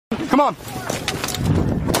on.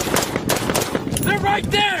 They're right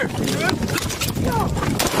there.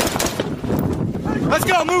 Let's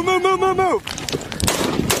go. Move.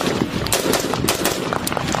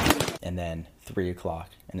 And then 3 o'clock.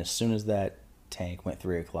 And as soon as that tank went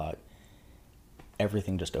 3 o'clock,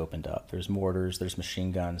 everything just opened up. There's mortars, there's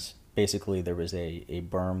machine guns. Basically, there was a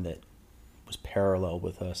berm that was parallel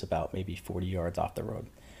with us about maybe 40 yards off the road.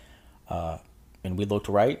 And we looked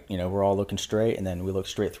right, we're all looking straight, and then we looked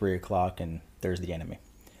straight 3 o'clock, and there's the enemy.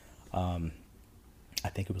 I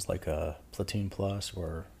think it was like a platoon plus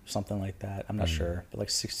or something like that. I'm not sure, but like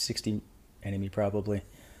 60 enemy probably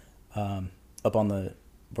up on the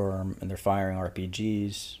berm, and they're firing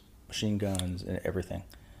RPGs, machine guns, and everything.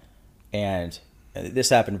 And this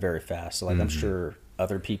happened very fast. So I'm sure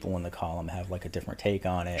other people in the column have like a different take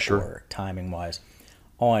on it, or timing wise.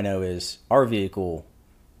 All I know is our vehicle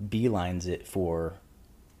beelines it for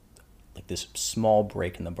like this small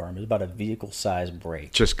break in the berm. It's about a vehicle size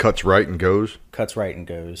break. Just cuts right and goes? Cuts right and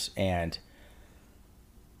goes. And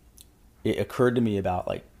it occurred to me about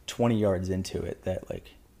like 20 yards into it that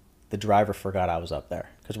like the driver forgot I was up there,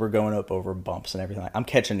 because we're going up over bumps and everything. I'm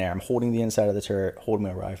catching air. I'm holding the inside of the turret, holding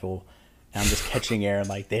my rifle, and I'm just catching air, and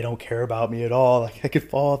like they don't care about me at all. Like I could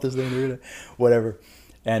fall off this thing, whatever.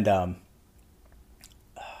 And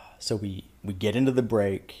so we get into the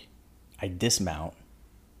break. I dismount,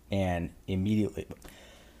 and immediately,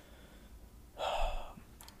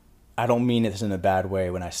 I don't mean this in a bad way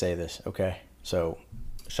when I say this, okay? So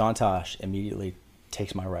Shantosh immediately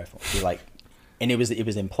takes my rifle. He like, and it was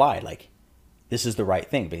implied like this is the right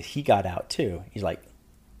thing, but he got out too. He's like,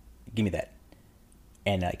 give me that.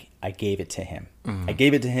 And like I gave it to him. I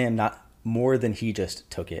gave it to him, not more than he just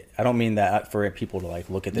took it. I don't mean that for people to like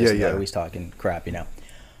look at this and go, he's talking crap,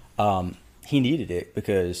 He needed it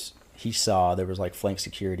because he saw there was like flank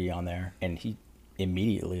security on there, and he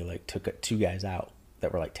immediately like took 2 guys out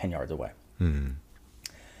that were like 10 yards away.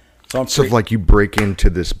 So like you break into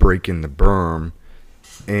this break in the berm,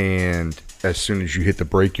 and as soon as you hit the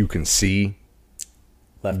brake, you can see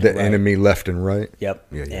the enemy left and right. Yep.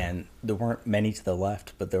 Yeah. And there weren't many to the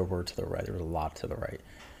left, but there were to the right. There was a lot to the right.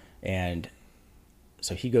 And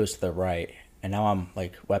so he goes to the right, and now I'm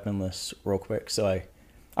like weaponless real quick. So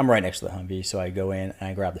I'm right next to the Humvee. So I go in and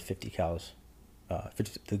I grab the 50 cals,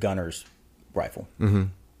 the gunner's rifle,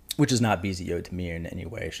 which is not BZO to me in any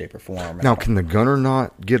way, shape, or form. Now, can the gunner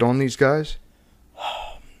not get on these guys?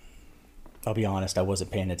 I'll be honest, I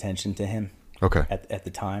wasn't paying attention to him. Okay. At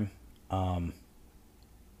the time.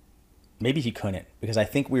 Maybe he couldn't, because I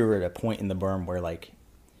think we were at a point in the berm where like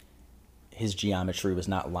his geometry was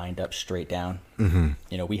not lined up straight down.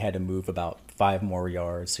 We had to move about 5 more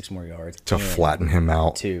yards, 6 more yards to flatten him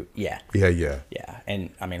out. Yeah.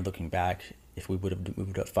 And I mean, looking back, if we would have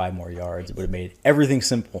moved up 5 more yards, it would have made everything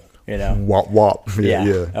simple. Wop wop.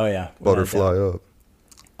 Yeah. Oh yeah. Butterfly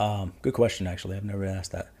up. Good question. Actually, I've never been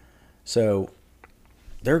asked that. So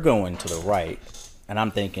they're going to the right, and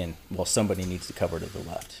I'm thinking, well, somebody needs to cover to the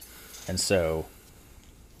left. And so,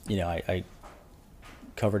 I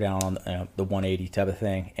cover down on the 180 type of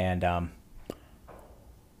thing, and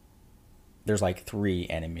there's like 3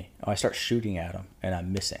 enemy. I start shooting at them, and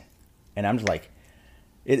I'm missing. And I'm just like,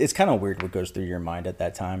 it's kind of weird what goes through your mind at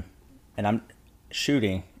that time. And I'm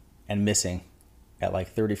shooting and missing at like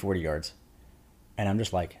 30, 40 yards. And I'm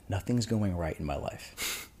just like, nothing's going right in my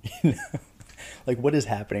life. Like, what is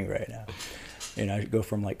happening right now? I go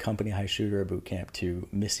from like company high shooter boot camp to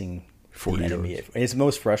missing 40 the enemy. yards. It's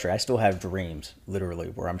most frustrating. I still have dreams, literally,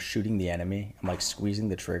 where I'm shooting the enemy. I'm like squeezing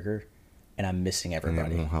the trigger, and I'm missing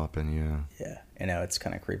everybody. And it won't happen, Yeah, it's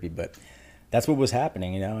kind of creepy, but that's what was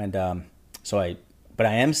happening, And but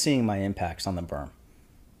I am seeing my impacts on the berm.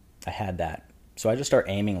 I had that, so I just start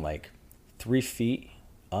aiming like 3 feet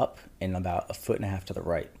up and about 1.5 feet to the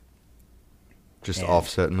right. Just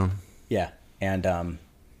offsetting them. Yeah, and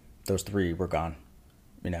those 3 were gone,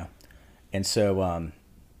 And so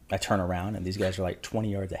I turn around, and these guys are like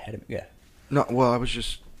 20 yards ahead of me. Yeah. No, well, I was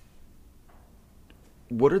just...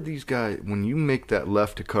 What are these guys... When you make that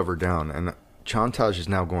left to cover down, and Chantage is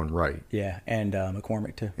now going right. Yeah, and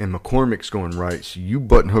McCormick too. And McCormick's going right, so you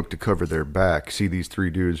button hook to cover their back, see these 3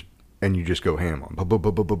 dudes, and you just go ham on. Boom, boom,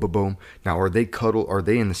 boom, boom, boom, boom, boom. Now, are they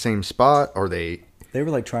in the same spot? Are they... They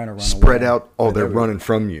were like trying to run spread away. out? Oh, they're running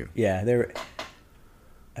from you. Yeah, they were...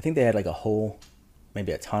 I think they had like a hole,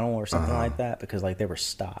 maybe a tunnel or something like that, because like they were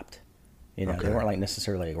stopped. They weren't like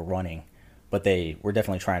necessarily like running, but they were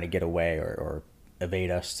definitely trying to get away or evade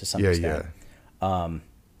us to some extent.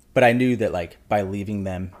 But I knew that like by leaving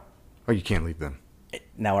them... Oh, you can't leave them.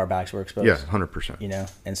 Now our backs were exposed. Yeah, 100%.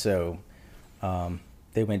 And so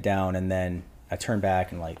they went down, and then I turned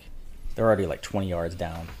back and like they're already like 20 yards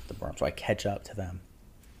down the berm, so I catch up to them.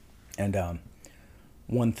 And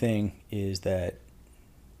one thing is that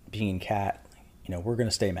being in cat, you know, we're going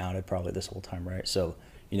to stay mounted probably this whole time, right? So,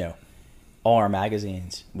 you know, all our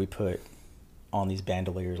magazines we put on these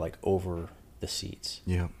bandoliers like over the seats.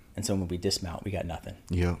 Yeah. And so when we dismount, we got nothing.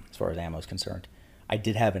 Yeah. As far as ammo is concerned. I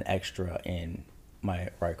did have an extra in my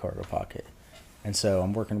right cargo pocket. And so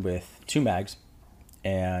I'm working with 2 mags,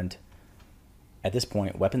 and at this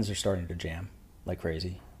point, weapons are starting to jam like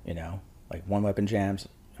crazy, you know? Like one weapon jams,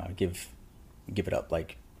 give it up,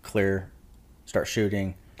 like clear, start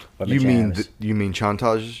shooting. Weapon jams. You mean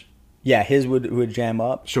Chantage? Yeah, his would jam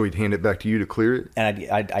up. So he'd hand it back to you to clear it? And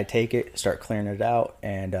I'd take it, start clearing it out,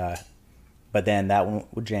 and but then that one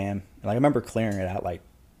would jam. And I remember clearing it out like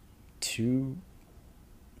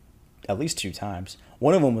at least 2 times.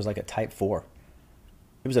 One of them was like a Type 4.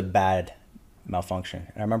 It was a bad malfunction.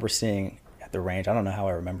 And I remember seeing at the range, I don't know how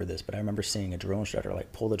I remember this, but I remember seeing a drill instructor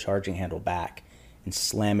like pull the charging handle back and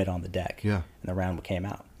slam it on the deck. Yeah. And the round came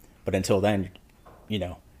out. But until then, you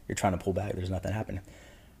know, you're trying to pull back. There's nothing happening.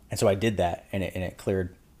 And so I did that, and it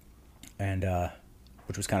cleared, and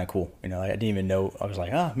which was kind of cool. You know, I didn't even know. I was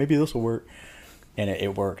like, maybe this will work. And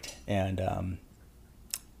it worked. And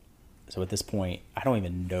so at this point, I don't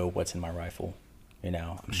even know what's in my rifle. You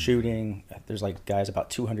know, I'm shooting. There's like guys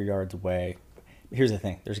about 200 yards away. Here's the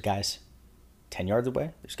thing. There's guys 10 yards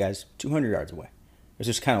away. There's guys 200 yards away. It's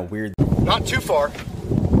just kind of weird. Not too far.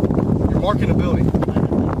 You're marking a building.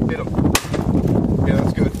 Hit him. Yeah,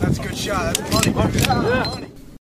 that's good. That's a good shot. That's money. Yeah.